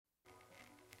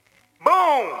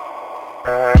I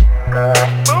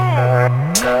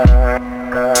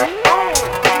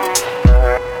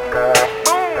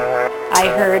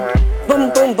heard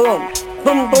boom, boom, boom,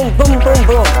 boom, boom, boom, boom,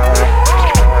 boom.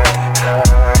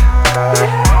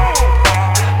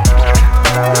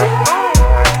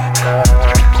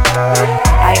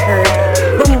 I heard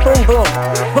boom, boom, boom,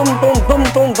 boom, boom, boom,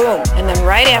 boom, boom. And then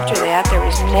right after that, there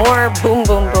was more boom,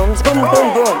 boom, booms, boom,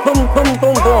 boom, boom, boom, boom,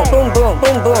 boom, boom, boom, boom,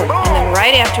 boom, boom. And then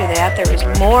right after that, there was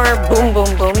more boom,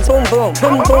 boom, booms, boom, boom,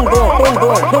 boom, boom, boom, boom,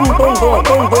 boom, boom, boom, boom,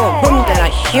 boom, boom, boom. Then a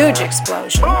huge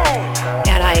explosion.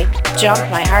 And I jumped,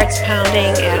 my heart's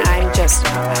pounding, and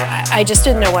I just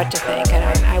didn't know what to think. And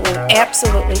I was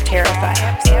absolutely terrified.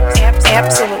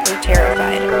 Absolutely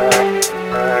terrified.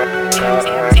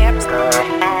 Absolutely.